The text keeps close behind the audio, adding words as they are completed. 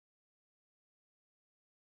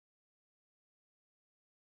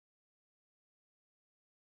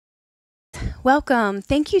Welcome.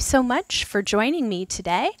 Thank you so much for joining me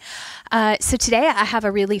today. So today I have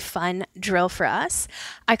a really fun drill for us.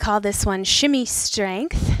 I call this one Shimmy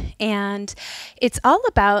Strength, and it's all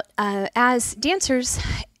about, as dancers,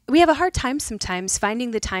 we have a hard time sometimes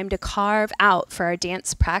finding the time to carve out for our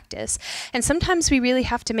dance practice. And sometimes we really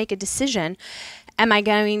have to make a decision. Am I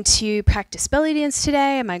going to practice belly dance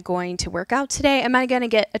today? Am I going to work out today? Am I going to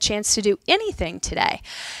get a chance to do anything today?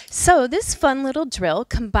 So this fun little drill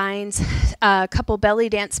combines a couple belly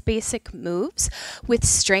dance basic moves with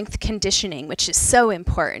strength conditioning, which is so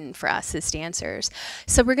important for us as dancers.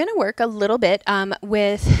 So we're going to work a little bit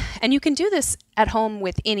with, and you can do this at home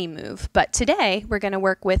with any move, but today we're going to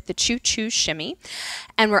work with the Choo-Choo shimmy,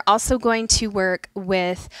 and we're also going to work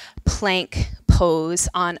with plank pose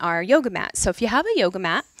on our yoga mat. So if you have a yoga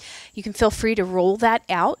mat, you can feel free to roll that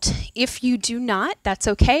out. If you do not, that's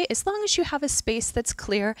okay. As long as you have a space that's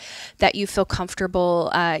clear that you feel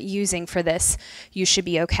comfortable using for this, you should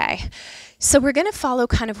be okay. So we're going to follow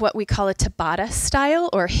kind of what we call a Tabata style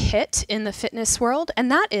or HIIT in the fitness world. And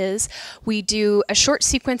that is we do a short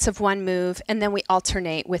sequence of one move and then we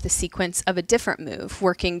alternate with a sequence of a different move,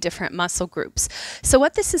 working different muscle groups. So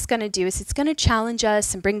what this is going to do is it's going to challenge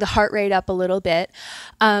us and bring the heart rate up a little bit.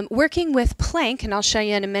 Working with plank, and I'll show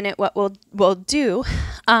you in a minute what we'll do,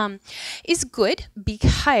 is good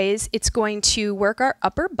because it's going to work our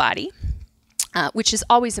upper body. Which is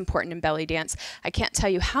always important in belly dance. I can't tell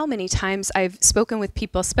you how many times I've spoken with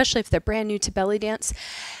people, especially if they're brand new to belly dance,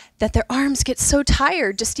 that their arms get so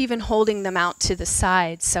tired just even holding them out to the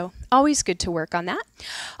side. So always good to work on that.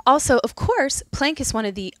 Also, of course, plank is one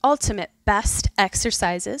of the ultimate best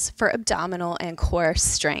exercises for abdominal and core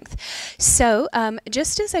strength. So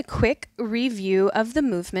just as a quick review of the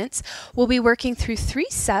movements, we'll be working through 3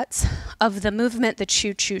 sets of the movement, the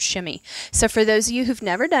Choo-Choo shimmy. So for those of you who've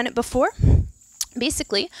never done it before,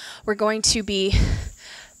 basically, we're going to be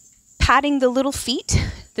patting the little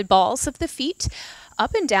feet, the balls of the feet,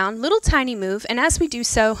 up and down, little tiny move, and as we do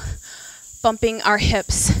so, bumping our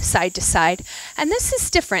hips side to side. And this is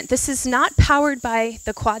different. This is not powered by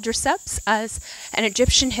the quadriceps as an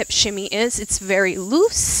Egyptian hip shimmy is. It's very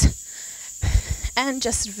loose and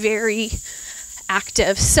just very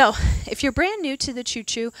active. So if you're brand new to the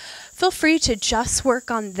Choo-Choo, feel free to just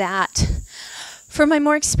work on that. For my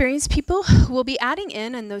more experienced people, we'll be adding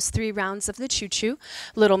in those 3 rounds of the Choo-Choo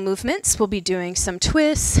little movements. We'll be doing some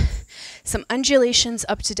twists, some undulations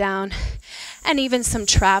up to down, and even some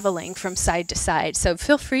traveling from side to side. So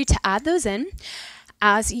feel free to add those in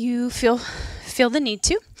as you feel the need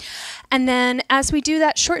to. And then as we do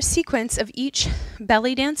that short sequence of each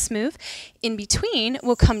belly dance move, in between,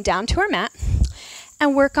 we'll come down to our mat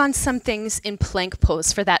and work on some things in plank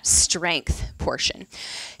pose for that strength portion.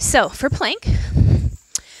 So for plank,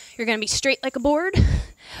 you're going to be straight like a board.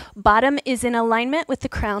 Bottom is in alignment with the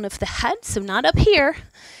crown of the head, so not up here.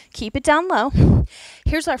 Keep it down low.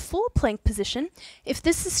 Here's our full plank position. If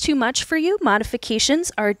this is too much for you,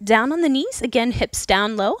 modifications are down on the knees, again, hips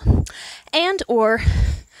down low, and or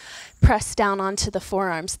press down onto the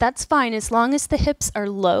forearms. That's fine as long as the hips are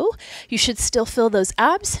low. You should still feel those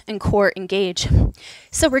abs and core engage.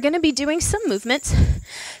 So we're going to be doing some movements.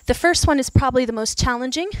 The first one is probably the most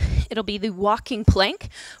challenging. It'll be the walking plank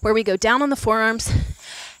where we go down on the forearms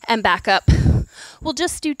and back up. We'll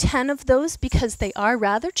just do 10 of those because they are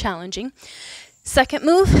rather challenging. Second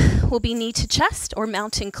move will be knee to chest or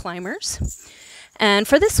mountain climbers. And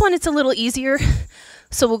for this one, it's a little easier,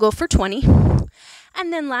 so we'll go for 20.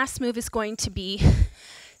 And then last move is going to be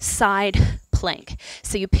side plank.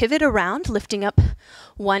 So you pivot around, lifting up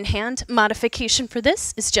one hand. Modification for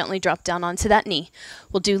this is gently drop down onto that knee.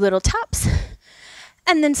 We'll do little taps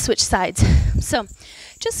and then switch sides. So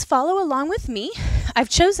just follow along with me. I've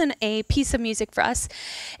chosen a piece of music for us.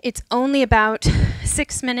 It's only about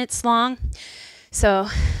 6 minutes long, so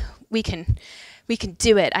we can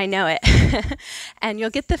do it. I know it. And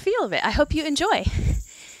you'll get the feel of it. I hope you enjoy.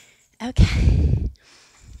 Okay.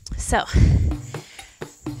 So,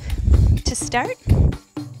 to start,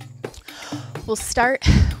 we'll start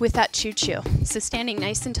with that Choo-Choo. So standing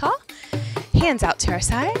nice and tall, hands out to our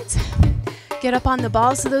sides, get up on the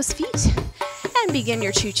balls of those feet, and begin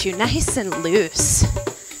your Choo-Choo nice and loose.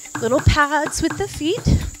 Little pads with the feet.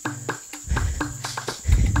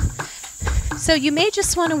 So you may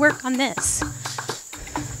just want to work on this.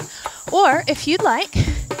 Or if you'd like,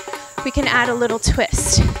 we can add a little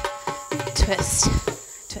twist. Twist.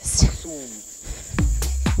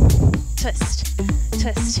 Twist, twist,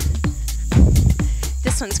 twist.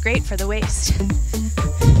 This one's great for the waist.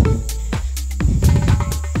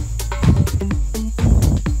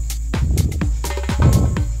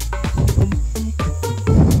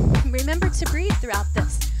 Remember to breathe.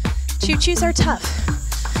 Choo-choos are tough.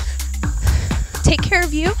 Take care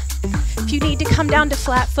of you. If you need to come down to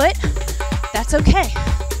flat foot, that's okay.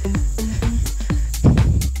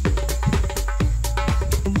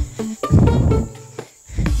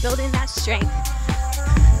 Building that strength.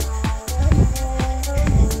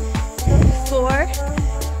 4,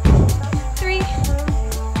 3,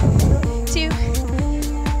 2,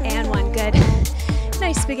 and 1. Good.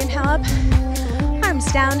 Nice big inhale up.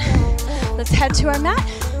 Arms down. Let's head to our mat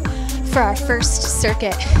for our first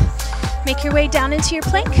circuit. Make your way down into your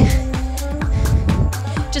plank.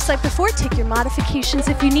 Just like before, take your modifications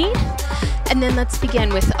if you need. And then let's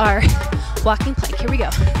begin with our walking plank. Here we go.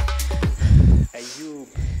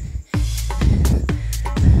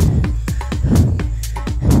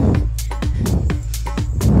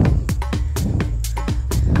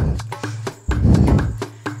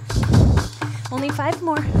 Only 5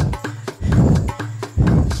 more.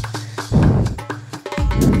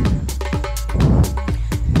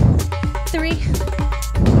 3,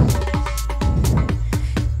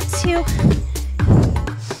 2,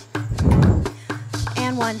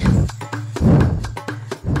 and 1.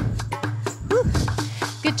 Woo.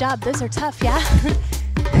 Good job. Those are tough, yeah?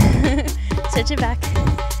 Stretch it back.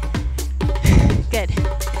 Good.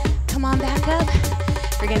 Come on back up.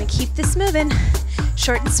 We're going to keep this moving.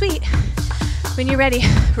 Short and sweet. When you're ready,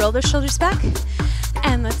 roll those shoulders back,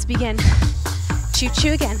 and let's begin.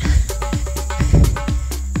 Choo-choo again.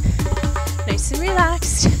 Nice and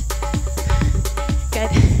relaxed. Good.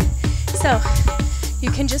 So, you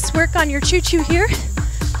can just work on your choo-choo here,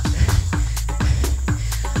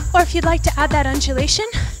 or if you'd like to add that undulation,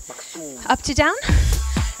 up to down,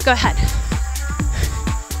 go ahead.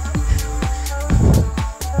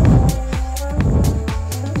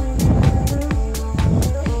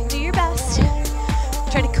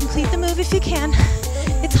 If you can.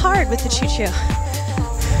 It's hard with the choo-choo.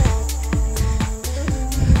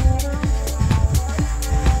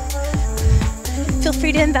 Feel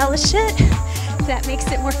free to embellish it if that makes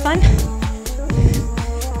it more fun.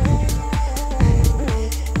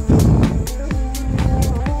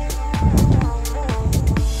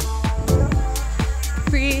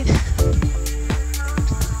 Breathe.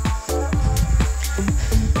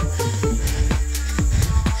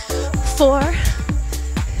 Four.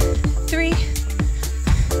 3,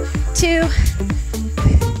 2,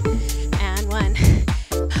 and 1.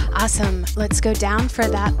 Awesome. Let's go down for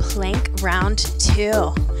that plank round 2.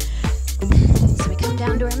 So we come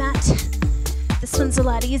down to our mat. This one's a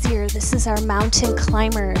lot easier. This is our mountain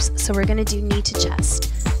climbers. So we're going to do knee to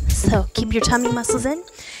chest. So keep your tummy muscles in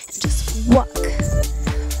and just walk.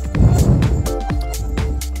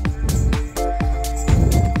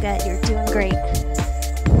 Good. You're doing great.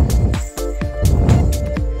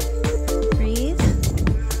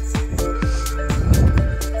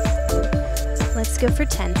 Let's go for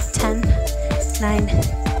 10. 10, 9,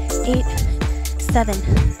 8, 7,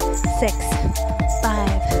 6,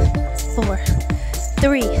 5, 4,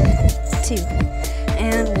 3, 2,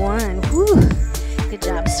 and 1. Woo. Good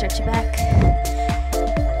job. Stretch it back.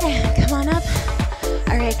 And come on up.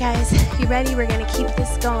 All right, guys. You ready? We're going to keep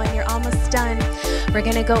this going. You're almost done. We're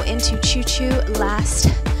going to go into choo-choo last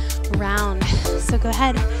round. So go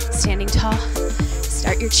ahead. Standing tall.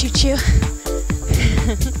 Start your choo-choo.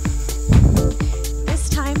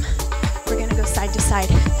 Time, we're going to go side to side.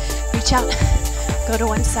 Reach out, go to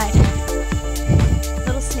one side.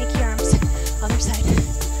 Little snaky arms, other side.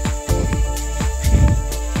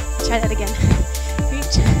 Try that again.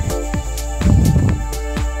 Reach.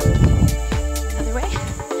 Other way.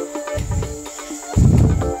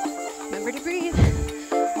 Remember to breathe.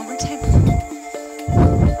 One more time.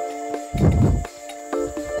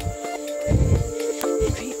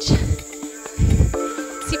 And reach.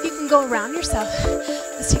 See if you can go around yourself.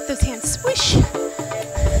 Let's take those hands, swish,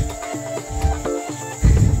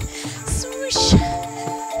 swish.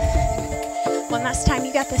 One last time,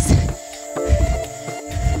 you got this.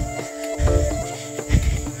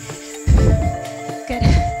 Good,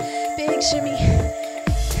 big shimmy,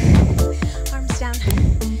 arms down,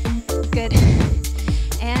 good.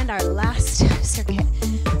 And our last circuit.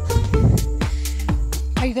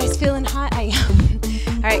 Are you guys feeling hot? I am.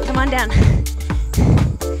 All right, come on down.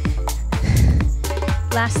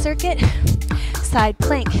 Last circuit, side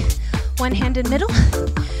plank. One hand in middle,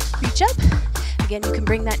 reach up. Again, you can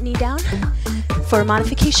bring that knee down. For a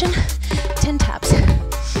modification, 10 taps. 8,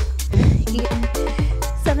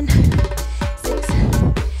 7, 6,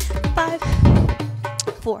 5,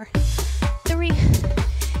 4, 3,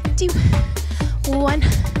 2, 1.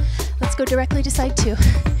 Let's go directly to side 2.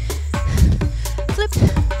 Flip,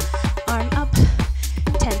 arm up.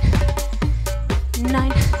 10,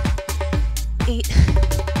 9,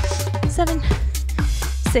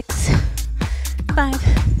 6, 5,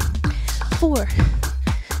 4,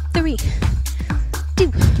 3,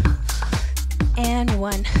 2, and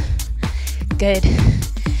 1. Good.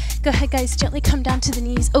 Go ahead, guys. Gently come down to the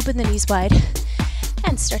knees. Open the knees wide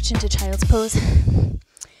and stretch into child's pose.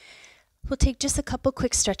 We'll take just a couple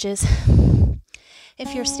quick stretches.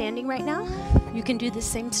 If you're standing right now, you can do the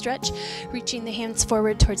same stretch, reaching the hands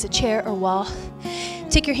forward towards a chair or wall.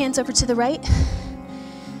 Take your hands over to the right,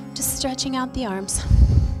 just stretching out the arms.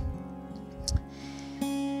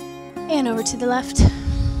 And over to the left.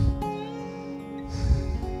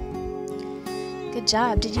 Good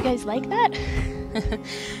job. Did you guys like that?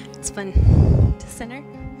 It's fun to center.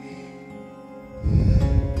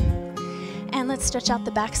 And let's stretch out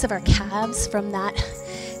the backs of our calves from that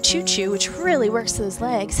Choo-Choo, which really works those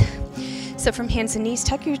legs. So from hands and knees,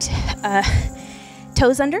 tuck your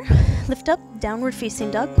toes under, lift up, downward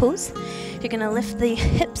facing dog pose. You're gonna lift the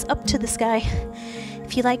hips up to the sky.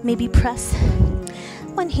 If you like, maybe press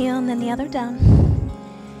one heel and then the other down.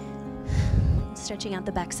 Stretching out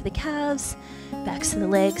the backs of the calves, backs of the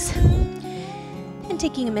legs, and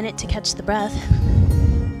taking a minute to catch the breath.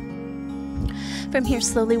 From here,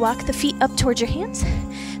 slowly walk the feet up towards your hands.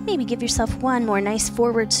 Maybe give yourself one more nice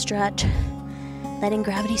forward stretch, letting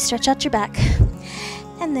gravity stretch out your back.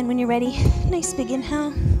 And then when you're ready, nice big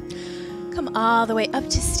inhale. Come all the way up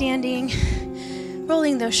to standing,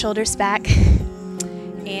 rolling those shoulders back.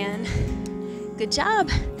 And good job.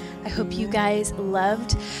 I hope you guys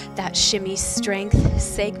loved that Shimmy Strength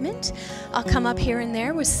segment. I'll come up here and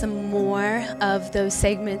there with some more of those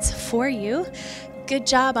segments for you. Good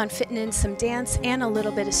job on fitting in some dance and a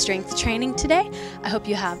little bit of strength training today. I hope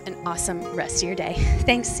you have an awesome rest of your day.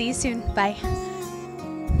 Thanks. See you soon. Bye.